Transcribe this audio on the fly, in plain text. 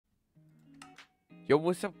Yo,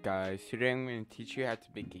 what's up guys? Today I'm going to teach you how to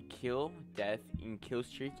make a kill, death, and kill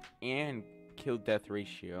streak and kill death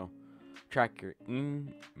ratio tracker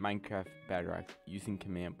in Minecraft Bedrock using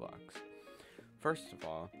command blocks. First of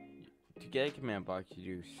all, to get a command block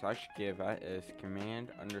you do /give as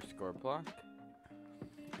command_block,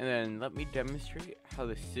 and then let me demonstrate how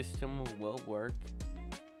the system will work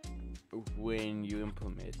when you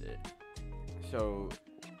implement it. So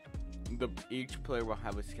each player will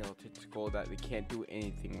have a skeleton skull that they can't do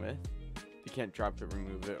anything with. They can't drop it,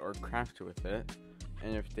 remove it, or craft with it.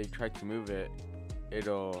 And if they try to move it,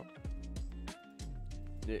 it'll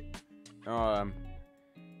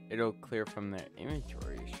clear from the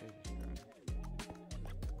inventory.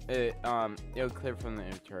 It'll clear from the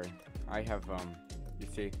inventory. I have you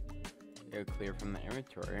see, it'll clear from the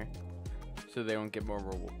inventory, so they don't get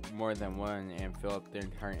more than one and fill up their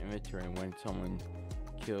entire inventory. When someone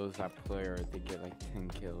kills that player, they get like 10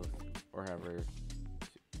 kills or however,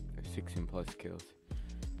 16 plus kills.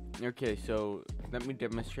 Okay, so let me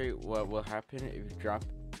demonstrate what will happen if you drop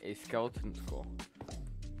a skeleton skull.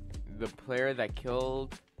 The player that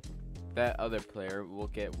killed that other player will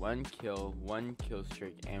get 1 kill, 1 kill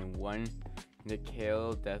streak, and the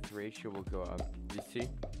kill death ratio will go up. You see,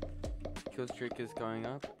 kill streak is going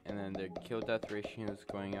up, and then the kill death ratio is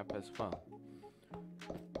going up as well.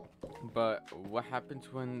 But what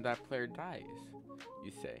happens when that player dies,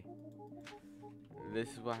 you say? This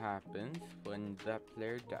is what happens when that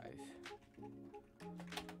player dies.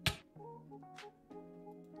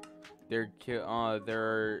 Their kill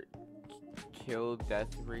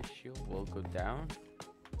death ratio will go down.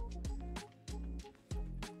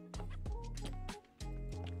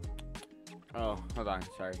 Oh, hold on,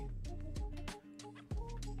 sorry.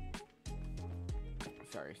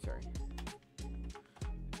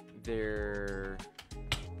 Their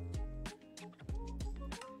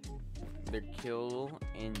kill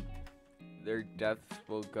and their deaths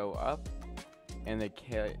will go up, and the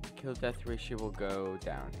kill death ratio will go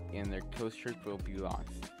down, and their kill streak will be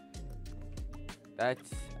lost.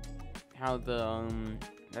 That's how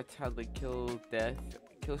the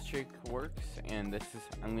kill streak works, and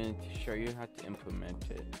I'm going to show you how to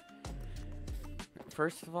implement it.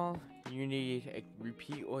 First of all, you need a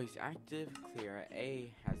repeat always active, clear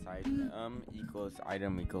A has item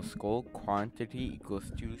equals skull, quantity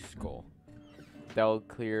equals 2 skull. That'll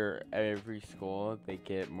clear every skull they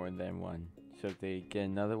get more than one. So if they get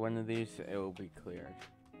another one of these, it will be cleared.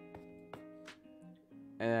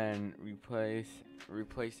 And then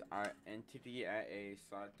replace our entity at a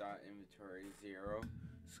slot.inventory 0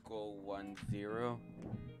 skull 1 0.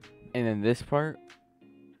 And then this part,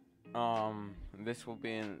 this will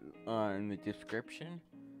be in the description.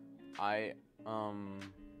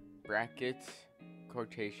 Brackets,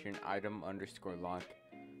 quotation, item underscore lock,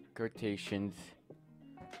 quotations,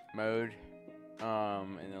 mode,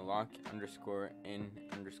 and then lock underscore in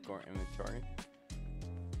underscore inventory.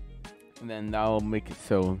 And then that will make it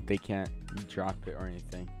so they can't drop it or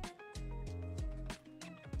anything.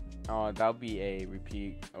 That'll be a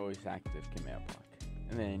repeat always active command block.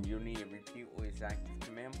 And then you'll need a repeat always active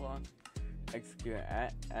command block. Execute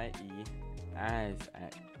at E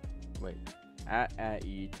at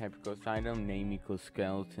E type equals item, name equals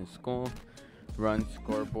skeleton skull, run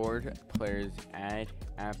scoreboard, players add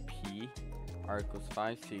at P, R equals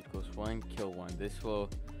 5, C equals 1, kill 1. This will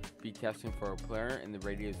be testing for a player in the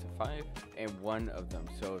radius of 5 and one of them.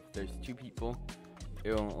 So if there's 2 people,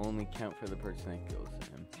 it will only count for the person that kills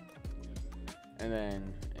him. And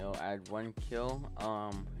then it'll add 1 kill.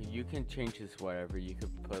 You can change this whatever. You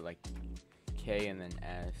could put like K and then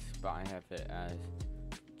S, but I have it as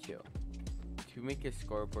kill. To make a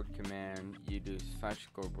scoreboard command, you do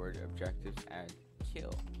 /scoreboard objectives add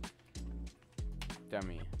kill.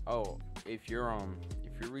 Dummy. Oh, if your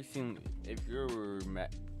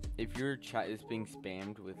chat is being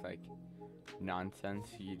spammed with like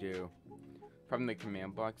nonsense, you do from the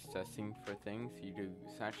command blocks testing for things, you do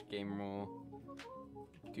 /game rule,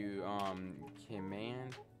 do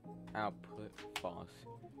command output false.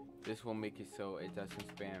 This will make it so it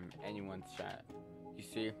doesn't spam anyone's chat. You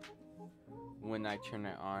see, when I turn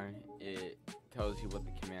it on, it tells you what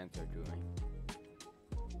the commands are doing.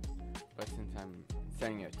 But since I'm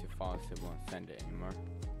setting it to false, it won't send it anymore.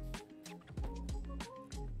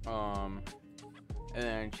 And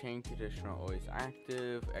then chain conditional always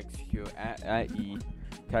active, execute at E,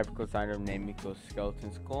 type equals item, name equals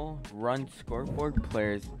skeleton skull, run scoreboard,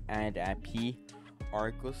 players add at P, R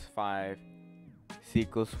equals 5, C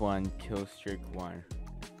equals 1, kill streak 1.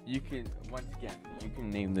 You can, once again, you can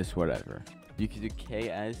name this whatever. You can do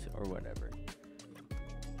KS or whatever.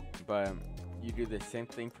 But you do the same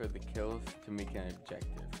thing for the kills to make an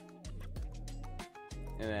objective.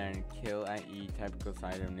 And then kill at E, type equals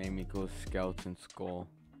item, name equals skeleton skull.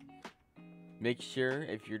 Make sure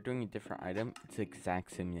if you're doing a different item, it's the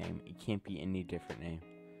exact same name. It can't be any different name.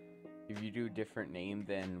 If you do a different name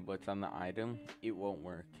than what's on the item, it won't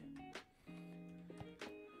work.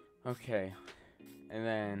 Okay, and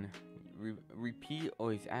then repeat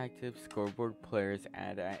always active, scoreboard players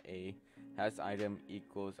add at A, has item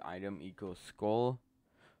equals skull,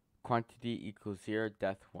 quantity equals 0,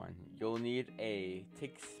 death 1. You'll need a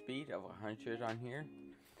tick speed of 100 on here,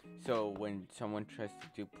 so when someone tries to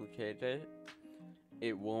duplicate it,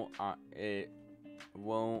 it won't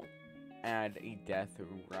add a death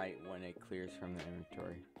right when it clears from the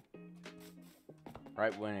inventory.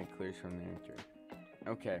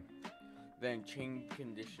 Okay. Then chain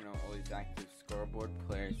conditional always active, scoreboard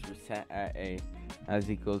players reset at A, has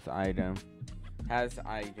equals item, has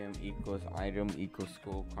item equals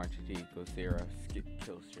skull, quantity equals 0, skip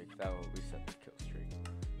KillStreak. That will reset the KillStreak,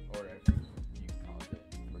 or whatever you called it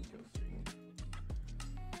for KillStreak.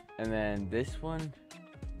 And then this one,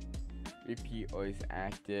 repeat always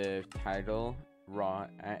active, title raw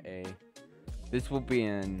at A. This will be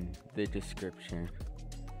in the description,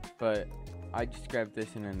 but I just grabbed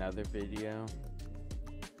this in another video.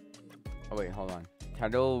 Oh wait, hold on.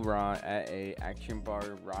 Title raw at A, action bar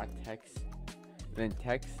raw text, then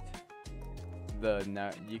text.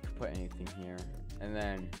 You could put anything here, and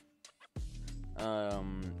then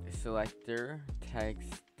selector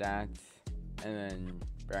text stats, and then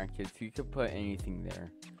brackets. You could put anything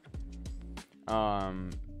there.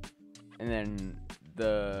 And then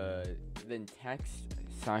text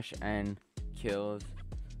 /n kills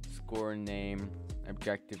score name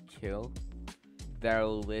objective kill.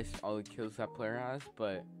 That'll list all the kills that player has,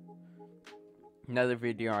 but another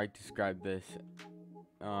video I described this.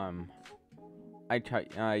 I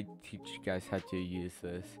teach you guys how to use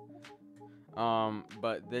this.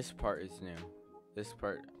 But this part is new. This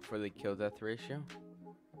part for the kill death ratio.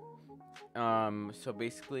 So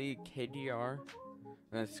basically KDR,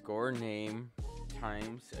 then score name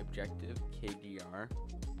times objective KDR,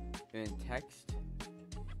 and then text,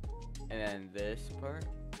 and then this part,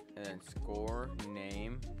 and then score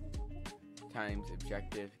name times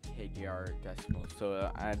objective KDR decimal. So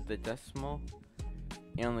it'll add the decimal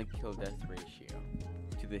and the kill death ratio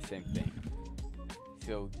to the same thing.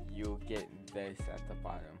 So you'll get this at the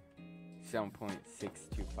bottom,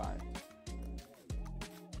 7.625.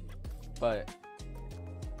 But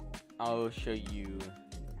I'll show you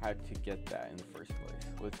how to get that in the first place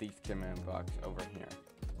with these command blocks over here.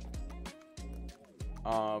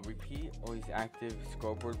 Repeat always active,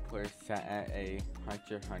 scoreboard players set at A,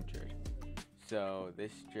 100. So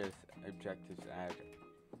this just objectives add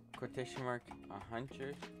quotation mark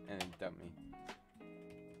 100 and then dummy.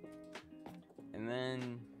 And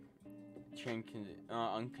then chain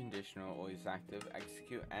unconditional always active,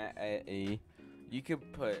 execute at A. You could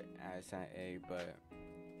put as at A, but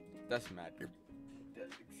doesn't matter.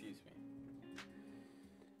 Excuse me.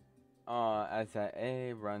 As at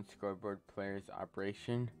A, run scoreboard players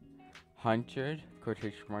operation 100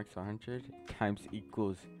 quotation marks 100 times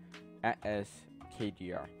equals at S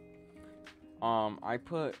KDR. I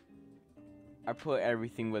put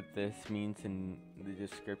everything what this means in the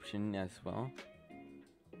description as well,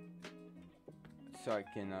 so I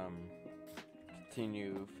can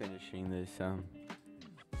continue finishing this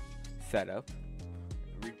setup.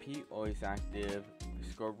 Repeat always active,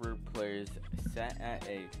 scoreboard players set at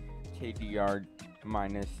A, KDR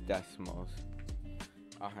minus decimals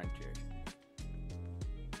 100,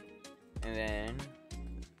 and then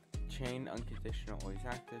chain unconditional always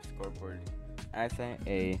active, scoreboard as at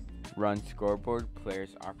A, run scoreboard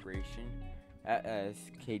players operation at S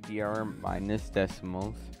KDR minus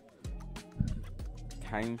decimals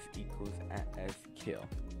times equals at S kill.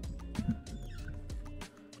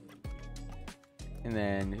 And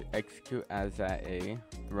then execute as at A,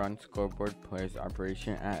 run scoreboard players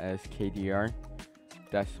operation at S KDR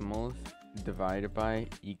decimals divided by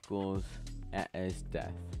equals at S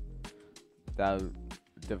death. That'll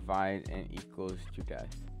divide and equals to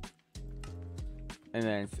death. And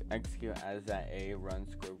then execute as at A, run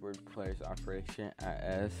scoreboard players operation at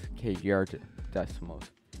S KDR decimals.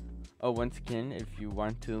 Oh, once again, if you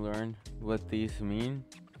want to learn what these mean,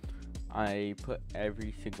 I put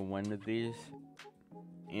every single one of these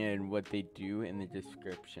and what they do in the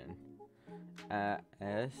description at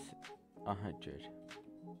S 100.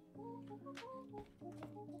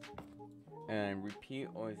 And repeat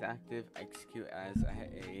always active, execute as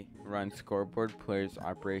at A, run scoreboard players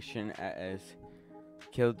operation at S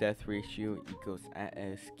kill death ratio equals at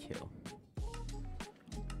S kill.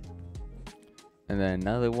 And then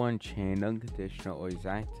another one, chain unconditional, always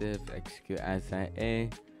active, execute as at A,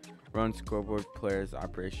 run scoreboard players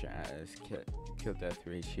operation as kill death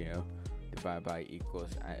ratio divided by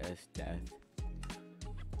equals as death.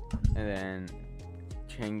 And then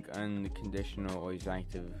chain unconditional, always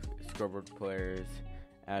active, scoreboard players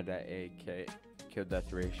add at A, kill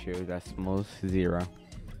death ratio decimals 0.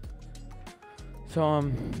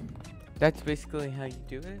 So that's basically how you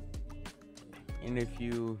do it. And if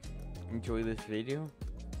you enjoy this video,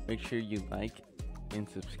 make sure you like and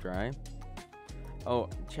subscribe. Oh,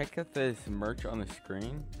 check out this merch on the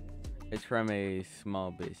screen. It's from a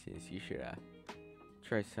small business. You should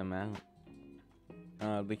try some out.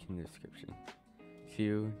 Link in the description. See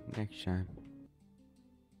you next time.